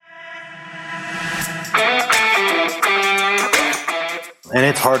And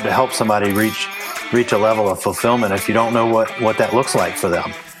it's hard to help somebody reach a level of fulfillment if you don't know what that looks like for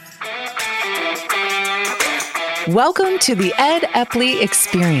them. Welcome to the Ed Epley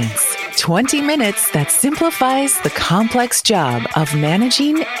Experience. 20 minutes that simplifies the complex job of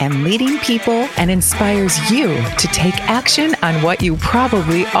managing and leading people and inspires you to take action on what you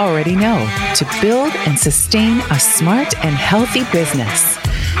probably already know to build and sustain a smart and healthy business.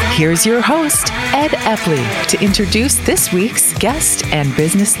 Here's your host, Ed Epley, to introduce this week's guest and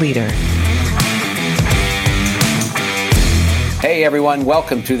business leader. Hey everyone,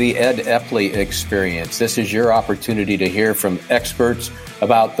 welcome to the Ed Epley Experience. This is your opportunity to hear from experts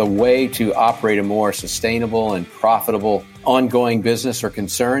about the way to operate a more sustainable and profitable ongoing business or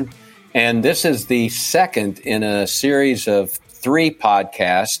concern. And this is the second in a series of 3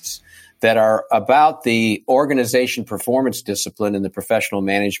 podcasts that are about the organization performance discipline in the professional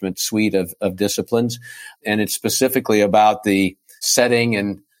management suite of disciplines. And it's specifically about the setting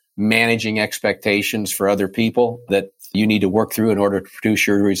and managing expectations for other people that you need to work through in order to produce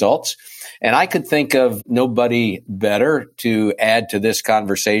your results. And I could think of nobody better to add to this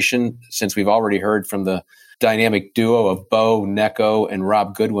conversation, since we've already heard from the dynamic duo of Bo Necco and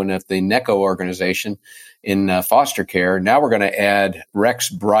Rob Goodwin of the Necco organization in foster care. Now we're going to add Rex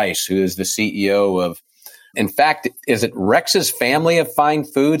Brice, who is the CEO of, in fact, is it Rex's Family of Fine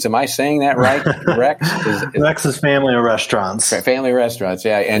Foods? Am I saying that right? Rex? Rex's Family of Restaurants. Family Restaurants,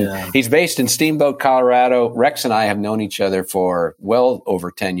 yeah. And he's based in Steamboat, Colorado. Rex and I have known each other for well over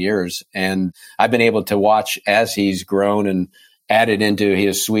 10 years. And I've been able to watch as he's grown and added into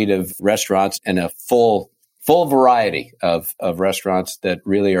his suite of restaurants and a full variety of restaurants that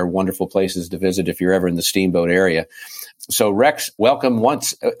really are wonderful places to visit if you're ever in the Steamboat area. So Rex, welcome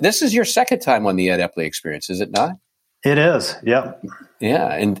once. This is your second time on the Ed Epley Experience, is it not? It is. Yep.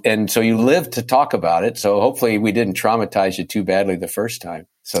 Yeah. And so you lived to talk about it. So hopefully we didn't traumatize you too badly the first time.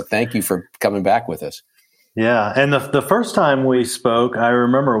 So thank you for coming back with us. Yeah. And the first time we spoke, I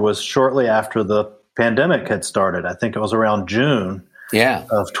remember, was shortly after the pandemic had started. I think it was around June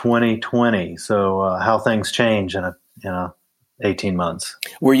of 2020. So how things change in 18 months.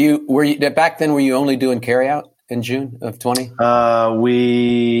 Were you back then, were you only doing carryout? In June of 20?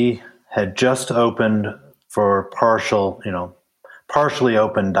 We had just opened for partially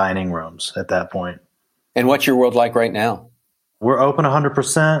open dining rooms at that point. And what's your world like right now? We're open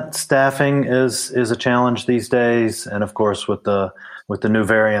 100%. Staffing is a challenge these days, and of course, with the new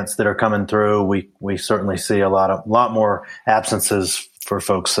variants that are coming through, we certainly see a lot more absences for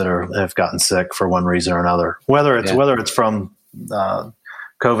folks that have gotten sick for one reason or another. Whether it's from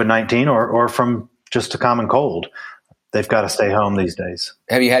COVID-19 or from just a common cold, they've got to stay home these days.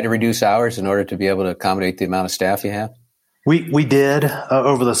 Have you had to reduce hours in order to be able to accommodate the amount of staff you have? We did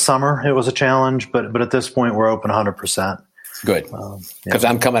over the summer. It was a challenge, but at this point we're open 100%. Good, because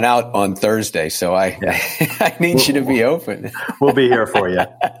I'm coming out on Thursday, so I need you to be open. We'll be here for you.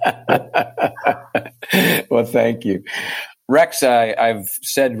 Well, thank you. Rex, I've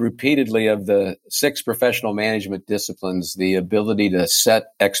said repeatedly of the 6 professional management disciplines, the ability to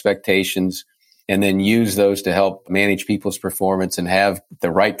set expectations and then use those to help manage people's performance and have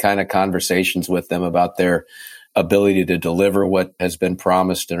the right kind of conversations with them about their ability to deliver what has been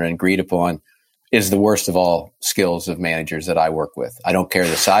promised and agreed upon is the worst of all skills of managers that I work with. I don't care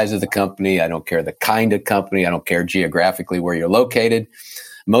the size of the company. I don't care the kind of company. I don't care geographically where you're located.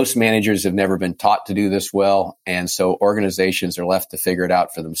 Most managers have never been taught to do this well. And so organizations are left to figure it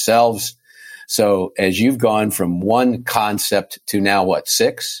out for themselves. So as you've gone from one concept to now, what,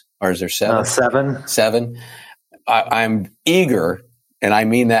 6? Or is there 7? 7. 7. I'm eager, and I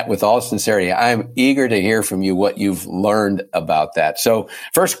mean that with all sincerity, I'm eager to hear from you what you've learned about that. So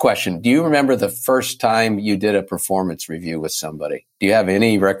first question, do you remember the first time you did a performance review with somebody? Do you have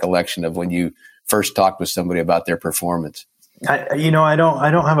any recollection of when you first talked with somebody about their performance? I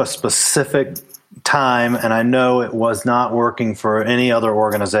don't have a specific time, and I know it was not working for any other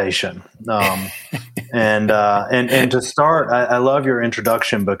organization. And to start, I love your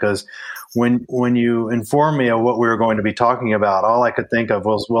introduction, because when you informed me of what we were going to be talking about, all I could think of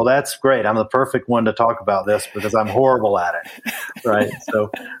was, well, that's great. I'm the perfect one to talk about this because I'm horrible at it. Right.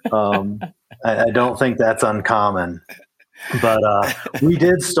 So I don't think that's uncommon. But we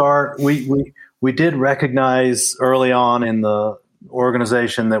did start, we did recognize early on in the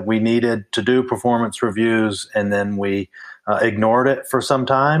organization that we needed to do performance reviews, and then we ignored it for some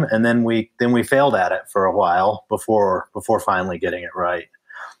time, and then we failed at it for a while before finally getting it right.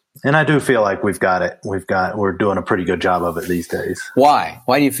 And I do feel like we've got it. We're doing a pretty good job of it these days. Why?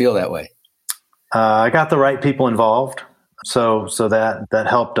 Why do you feel that way? I got the right people involved, so that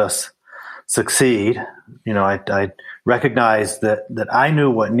helped us succeed. I recognized that I knew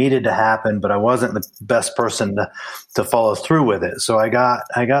what needed to happen, but I wasn't the best person to follow through with it. So I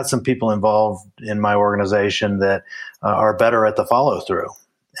got some people involved in my organization that are better at the follow through,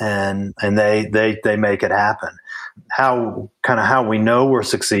 and they make it happen. How we know we're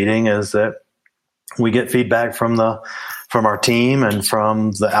succeeding is that we get feedback from our team and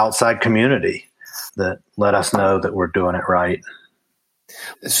from the outside community that let us know that we're doing it right.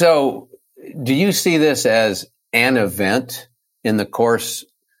 So, do you see this as an event in the course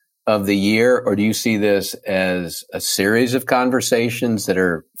of the year, or do you see this as a series of conversations that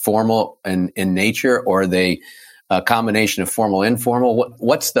are formal in nature, or are they a combination of formal and informal?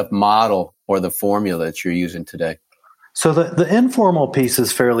 What's the model or the formula that you're using today? So the informal piece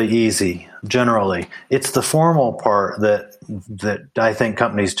is fairly easy, generally. It's the formal part that I think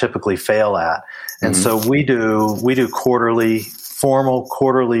companies typically fail at. And so we do formal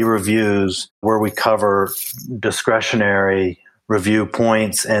quarterly reviews where we cover discretionary review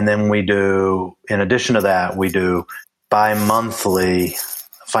points. And then in addition to that, we do bi-monthly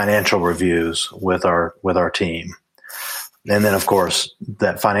financial reviews with our team. And then, of course,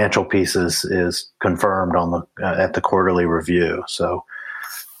 that financial piece is confirmed at the quarterly review. So,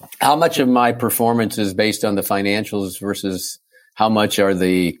 how much of my performance is based on the financials versus how much are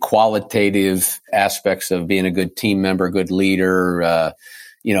the qualitative aspects of being a good team member, good leader,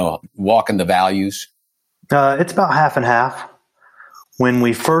 walking the values? It's about half and half. When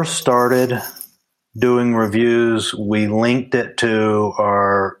we first started doing reviews, we linked it to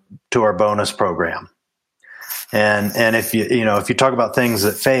our bonus program. And if you talk about things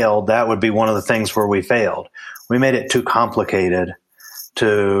that failed, that would be one of the things where we failed. We made it too complicated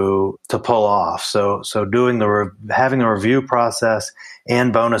to pull off. So having a review process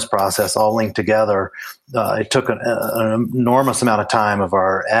and bonus process all linked together, it took an enormous amount of time of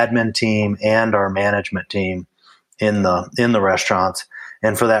our admin team and our management team in the restaurants.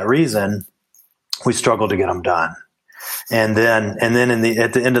 And for that reason, we struggled to get them done. And then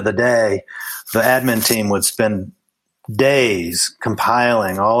at the end of the day, the admin team would spend days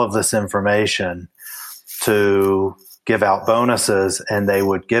compiling all of this information to give out bonuses, and they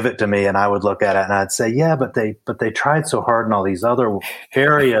would give it to me, and I would look at it and I'd say, yeah, but they tried so hard in all these other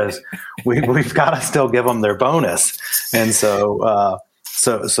areas. We've got to still give them their bonus. And so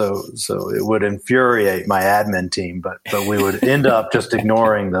it would infuriate my admin team, but we would end up just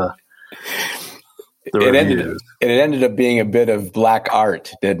ignoring the reviews. It ended up being a bit of black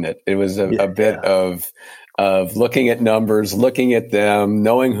art, didn't it? It was a bit of looking at numbers, looking at them,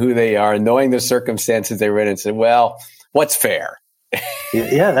 knowing who they are, knowing the circumstances they were in, and said, well, what's fair?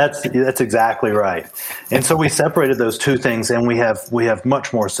 Yeah, that's exactly right. And so we separated those two things, and we have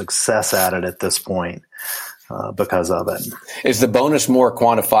much more success at it at this point because of it. Is the bonus more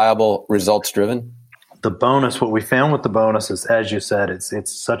quantifiable, results driven? The bonus, what we found with the bonus is, as you said,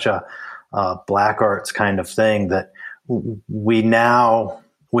 it's such a black arts kind of thing that we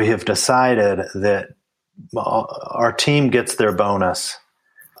have decided that our team gets their bonus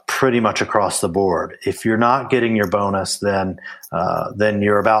pretty much across the board. If you're not getting your bonus, then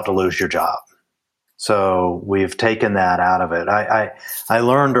you're about to lose your job. So we've taken that out of it. I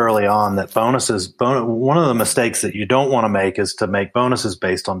learned early on that one of the mistakes that you don't want to make is to make bonuses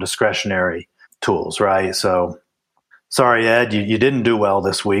based on discretionary tools, right? So sorry, Ed, you didn't do well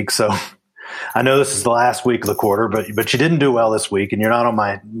this week. So I know this is the last week of the quarter, but you didn't do well this week, and you're not on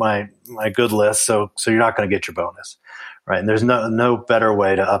my good list, so you're not going to get your bonus, right? And there's no better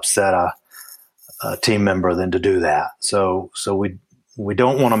way to upset a team member than to do that. So we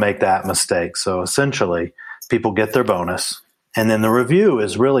don't want to make that mistake. So essentially, people get their bonus, and then the review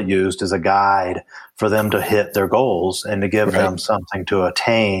is really used as a guide for them to hit their goals and to give them something to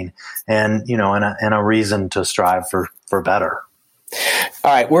attain, and and a reason to strive for better.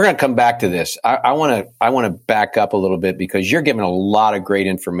 All right, we're going to come back to this. I want to back up a little bit because you're giving a lot of great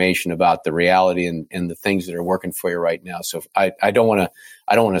information about the reality and the things that are working for you right now. So I don't want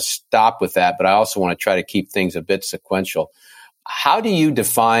to stop with that, but I also want to try to keep things a bit sequential. How do you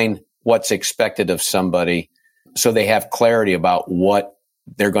define what's expected of somebody so they have clarity about what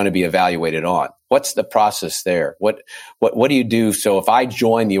they're going to be evaluated on? What's the process there? What do you do? So if I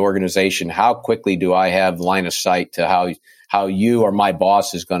join the organization, how quickly do I have line of sight to how you or my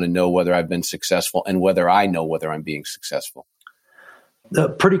boss is going to know whether I've been successful and whether I know whether I'm being successful?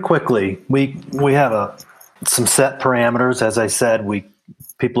 Pretty quickly. We have some set parameters. As I said,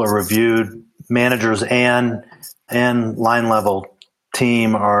 people are reviewed. Managers and line level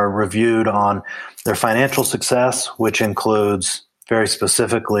team are reviewed on their financial success, which includes very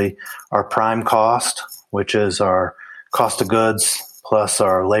specifically our prime cost, which is our cost of goods plus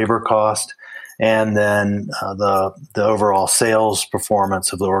our labor cost, and then the overall sales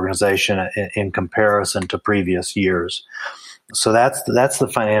performance of the organization in comparison to previous years. So that's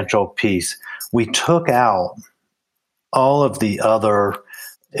the financial piece. We took out all of the other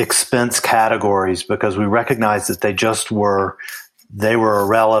expense categories because we recognized that they were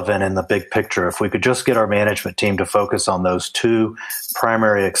irrelevant in the big picture. If we could just get our management team to focus on those two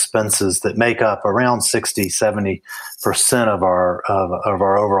primary expenses that make up around 60-70% of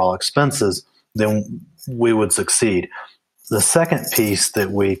our overall expenses, then we would succeed. The second piece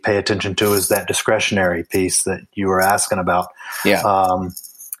that we pay attention to is that discretionary piece that you were asking about. Yeah.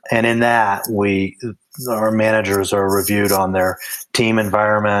 And in that, our managers are reviewed on their team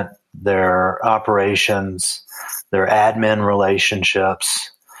environment, their operations, their admin relationships,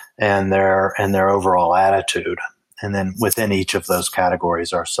 and their overall attitude. And then within each of those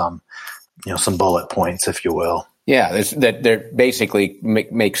categories are some bullet points, if you will. Yeah, that basically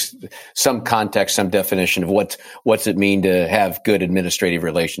makes some context, some definition of what's it mean to have good administrative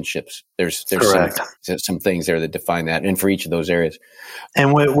relationships. There's some things there that define that, and for each of those areas.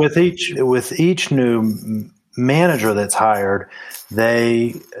 And with each new manager that's hired,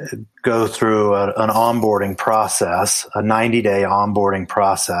 they go through an onboarding process, a 90-day onboarding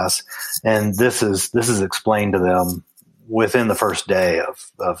process, and this is explained to them within the first day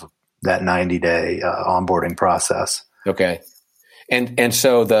of that 90-day onboarding process. Okay. And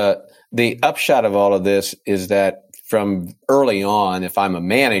so the upshot of all of this is that from early on, if I'm a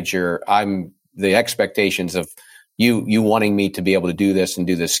manager, the expectations of you wanting me to be able to do this and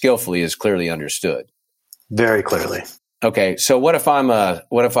do this skillfully is clearly understood. Very clearly. Okay. So what if I'm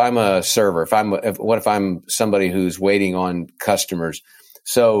a server? What if I'm somebody who's waiting on customers?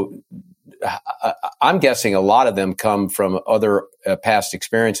 So I'm guessing a lot of them come from other past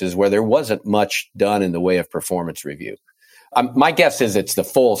experiences where there wasn't much done in the way of performance review. My guess is it's the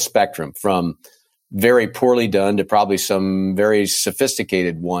full spectrum from very poorly done to probably some very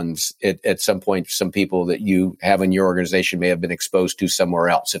sophisticated ones at some point. Some people that you have in your organization may have been exposed to somewhere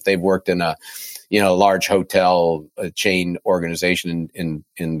else. If they've worked in a large hotel chain organization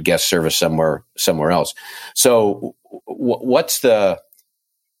in guest service somewhere else. So what's the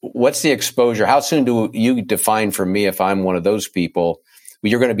exposure? How soon do you define for me if I'm one of those people?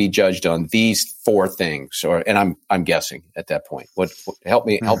 You're going to be judged on these four things, and I'm guessing at that point. Help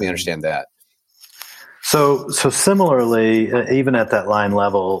me understand that. So similarly, even at that line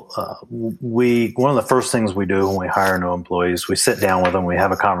level, one of the first things we do when we hire new employees, we sit down with them, we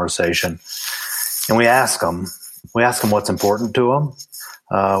have a conversation, and we ask them what's important to them.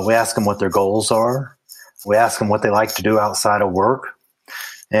 We ask them what their goals are. We ask them what they like to do outside of work.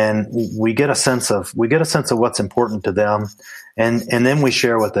 And we get a sense of what's important to them, and then we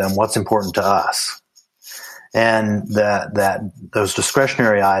share with them what's important to us. And that those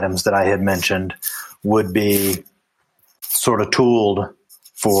discretionary items that I had mentioned would be sort of tooled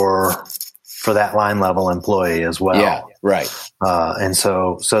for that line level employee as well. Yeah, right. And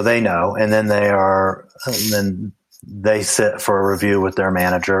so they know, and then they sit for a review with their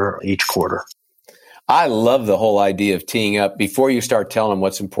manager each quarter. I love the whole idea of teeing up before you start telling them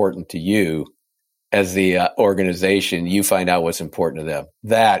what's important to you as the organization. You find out what's important to them.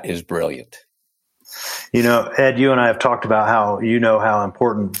 That is brilliant. Ed, you and I have talked about how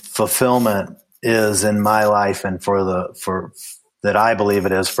important fulfillment is in my life and for that I believe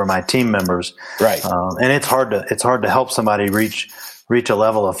it is for my team members. Right. And it's hard to help somebody reach a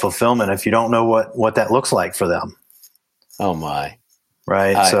level of fulfillment if you don't know what that looks like for them. Oh my.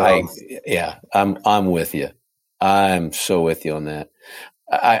 Right. I'm with you. I'm so with you on that.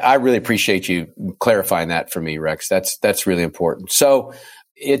 I really appreciate you clarifying that for me, Rex. That's really important. So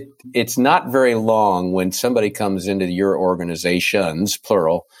it's not very long when somebody comes into your organizations,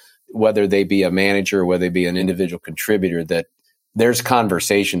 plural, whether they be a manager, whether they be an individual contributor, that there's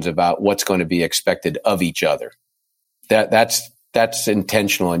conversations about what's going to be expected of each other. That's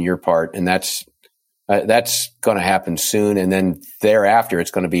intentional on your part, and that's going to happen soon, and then thereafter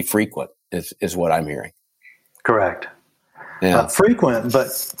it's going to be frequent. Is what I'm hearing. Correct. Yeah. Frequent,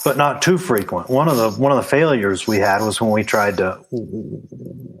 but not too frequent. One of the failures we had was when we tried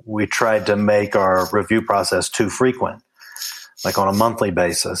to make our review process too frequent, like on a monthly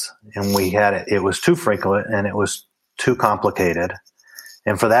basis, and it was too frequent and it was too complicated,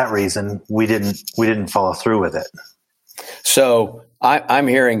 and for that reason we didn't follow through with it. So I'm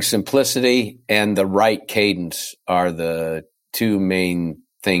hearing simplicity and the right cadence are the two main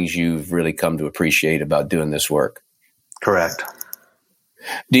things you've really come to appreciate about doing this work. Correct.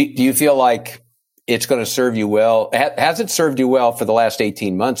 Do you feel like it's going to serve you well? Has it served you well for the last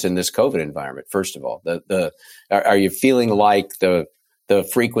 18 months in this COVID environment? First of all, are you feeling like the the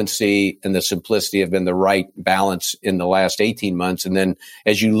frequency and the simplicity have been the right balance in the last 18 months. And then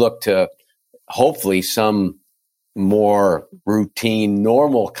as you look to hopefully some more routine,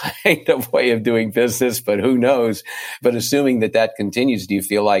 normal kind of way of doing business, but who knows? But assuming that continues, do you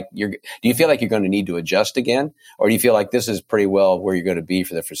feel like you're going to need to adjust again? Or do you feel like this is pretty well where you're going to be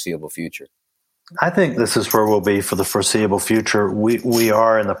for the foreseeable future? I think this is where we'll be for the foreseeable future. We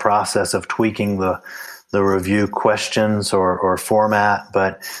are in the process of tweaking the review questions or format,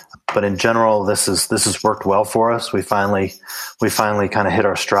 but in general, this has worked well for us. We finally kind of hit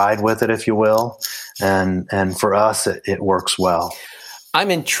our stride with it, if you will, and for us, it works well.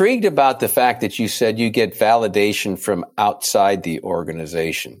 I'm intrigued about the fact that you said you get validation from outside the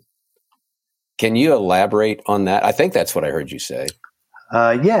organization. Can you elaborate on that? I think that's what I heard you say.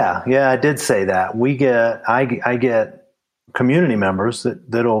 Yeah, I did say that. I get community members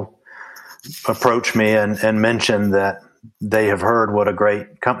that'll approach me and mention that they have heard what a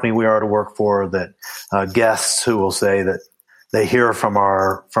great company we are to work for, that guests who will say that they hear from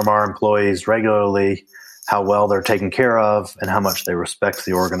our employees regularly how well they're taken care of and how much they respect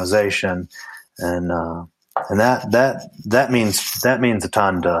the organization. And that means a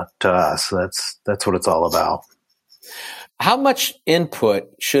ton to us. That's what it's all about. How much input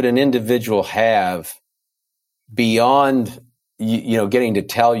should an individual have beyond, getting to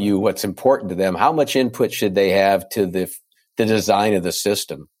tell you what's important to them? How much input should they have to the design of the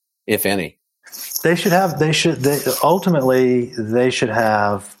system, if any? They should have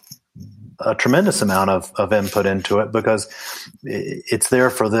a tremendous amount of input into it, because it's there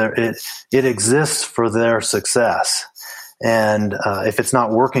for it exists for their success. And if it's not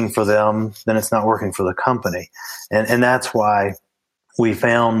working for them, then it's not working for the company. And that's why we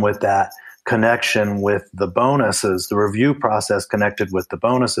found with that connection with the bonuses, the review process connected with the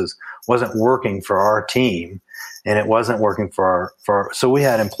bonuses wasn't working for our team, and it wasn't working for our so we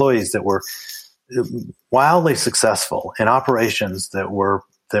had employees that were wildly successful in operations that were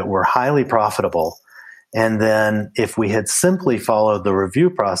highly profitable. And then if we had simply followed the review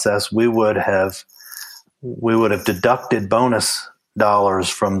process, we would have deducted bonus dollars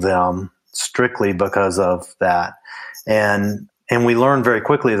from them strictly because of that. And we learned very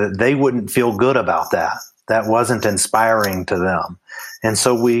quickly that they wouldn't feel good about that. That wasn't inspiring to them. And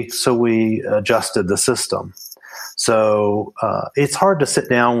so we adjusted the system. So it's hard to sit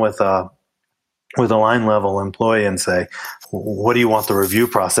down with a line level employee and say, what do you want the review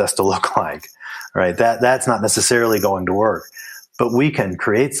process to look like? Right? That's not necessarily going to work. But we can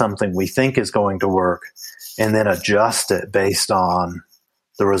create something we think is going to work and then adjust it based on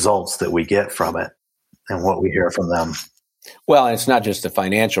the results that we get from it and what we hear from them. Well, it's not just the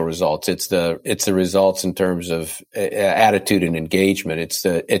financial results. It's the results in terms of attitude and engagement. It's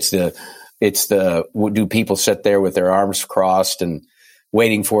the do people sit there with their arms crossed and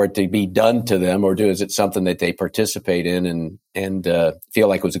waiting for it to be done to them, or is it something that they participate in and feel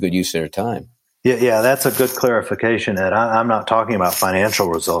like it was a good use of their time? Yeah, that's a good clarification, Ed. I'm not talking about financial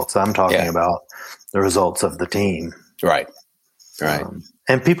results. I'm talking about the results of the team. Right.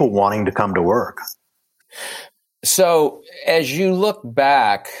 And people wanting to come to work. So as you look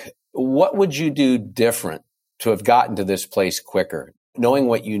back, what would you do different to have gotten to this place quicker? Knowing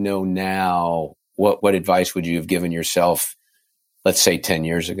what you know now, what advice would you have given yourself, let's say 10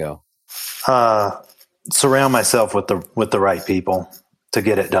 years ago? Surround myself with the right people to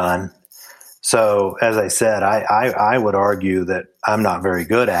get it done. So as I said, I would argue that I'm not very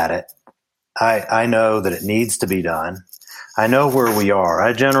good at it. I know that it needs to be done. I know where we are.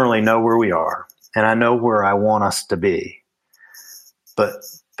 I generally know where we are, and I know where I want us to be. But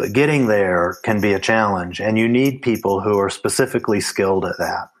getting there can be a challenge, and you need people who are specifically skilled at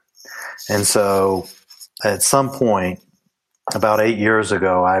that. And so at some point, about 8 years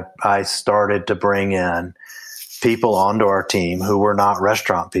ago, I started to bring in people onto our team who were not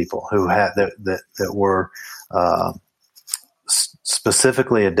restaurant people, who had that were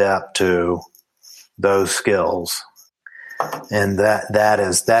specifically adept to those skills, and that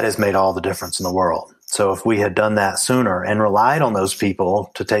has made all the difference in the world. So if we had done that sooner and relied on those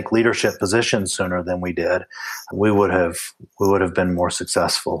people to take leadership positions sooner than we did, we would have been more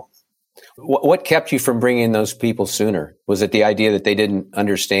successful. What kept you from bringing those people sooner? Was it the idea that they didn't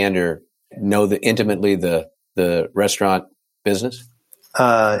understand or know intimately the restaurant business?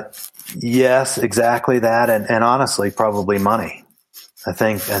 Yes, exactly that. And honestly, probably money. I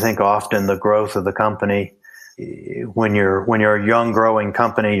think often the growth of the company, when you're a young growing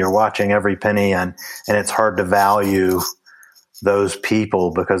company, you're watching every penny, and it's hard to value those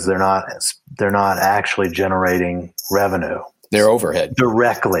people because they're not actually generating revenue. They're overhead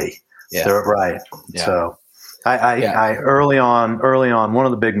directly. Yeah. They're right. Yeah. So I early on, one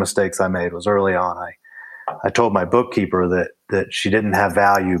of the big mistakes I made was early on. I told my bookkeeper that she didn't have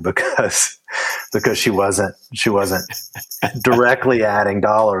value because she wasn't directly adding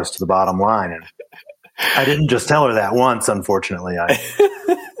dollars to the bottom line. And I didn't just tell her that once, unfortunately.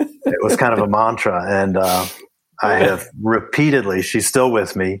 It was kind of a mantra, and I have repeatedly. She's still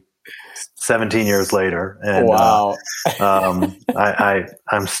with me 17 years later, and wow. I'm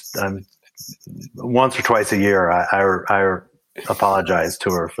once or twice a year I apologize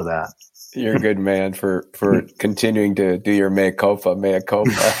to her for that. You're a good man for continuing to do your mea culpa.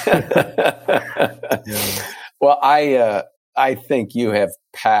 Yeah. Well, I think you have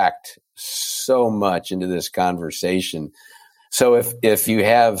packed so much into this conversation. So if you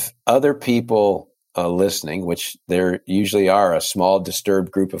have other people listening, which there usually are a small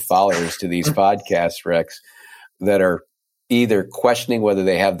disturbed group of followers to these podcasts, Rex, that are either questioning whether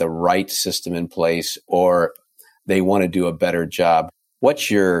they have the right system in place or they want to do a better job, what's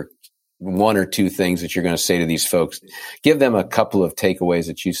your one or two things that you're going to say to these folks? Give them a couple of takeaways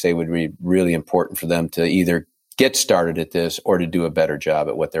that you say would be really important for them to either get started at this or to do a better job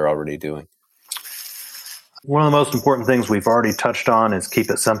at what they're already doing. One of the most important things we've already touched on is keep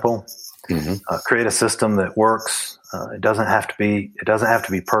it simple. Mm-hmm. Create a system that works. It doesn't have to be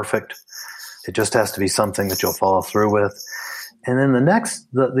perfect. It just has to be something that you'll follow through with. And then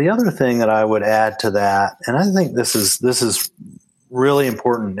the other thing that I would add to that, and I think this is really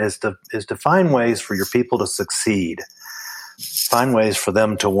important, is to find ways for your people to succeed. Find ways for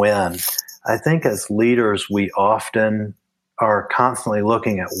them to win. I think as leaders, we often are constantly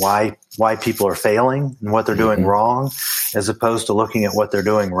looking at why people are failing and what they're doing wrong, as opposed to looking at what they're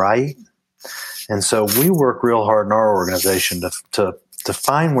doing right. And so we work real hard in our organization to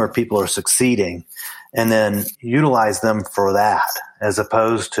find where people are succeeding and then utilize them for that, as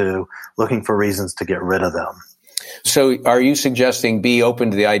opposed to looking for reasons to get rid of them. So are you suggesting be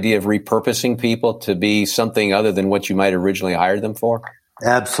open to the idea of repurposing people to be something other than what you might originally hire them for?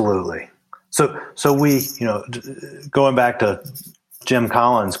 Absolutely. So we, going back to Jim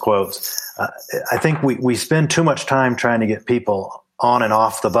Collins' quotes, I think we spend too much time trying to get people on and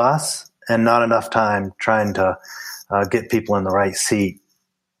off the bus and not enough time trying to get people in the right seat,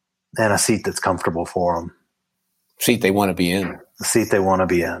 and a seat that's comfortable for them. Seat they want to be in. The seat they want to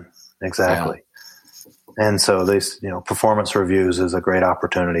be in. Exactly. Yeah. And so these, performance reviews is a great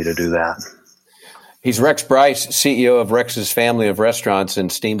opportunity to do that. He's Rex Brice, CEO of Rex's family of restaurants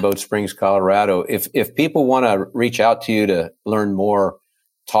in Steamboat Springs, Colorado. If people want to reach out to you to learn more,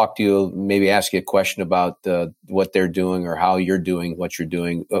 talk to you, maybe ask you a question about what they're doing or how you're doing what you're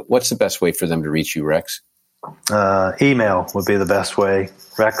doing, what's the best way for them to reach you, Rex? Email would be the best way.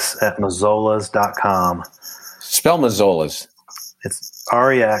 rex@mazzolas.com. Spell Mazzolas. It's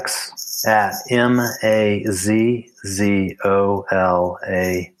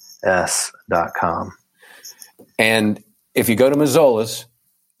rex@mazzolas.com. And if you go to Mazzolas,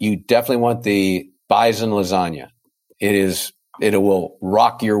 you definitely want the bison lasagna. It will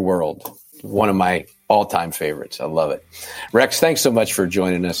rock your world. One of my all-time favorites. I love it. Rex, thanks so much for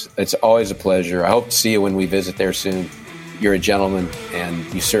joining us. It's always a pleasure. I hope to see you when we visit there soon. You're a gentleman, and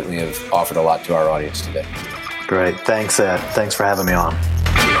you certainly have offered a lot to our audience today. Great. Thanks, Ed. Thanks for having me on.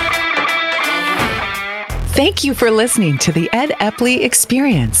 Thank you for listening to the Ed Epley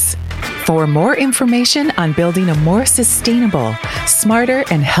Experience. For more information on building a more sustainable, smarter,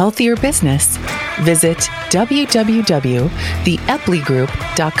 and healthier business, visit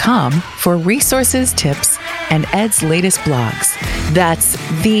www.theepleygroup.com for resources, tips, and Ed's latest blogs. That's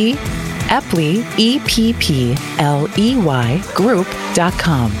the Epley, EPPLEY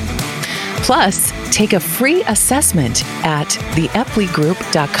group.com. Plus, take a free assessment at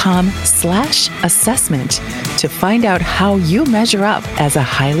theepleygroup.com/assessment to find out how you measure up as a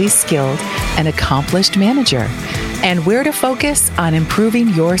highly skilled and accomplished manager and where to focus on improving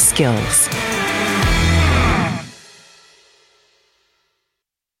your skills.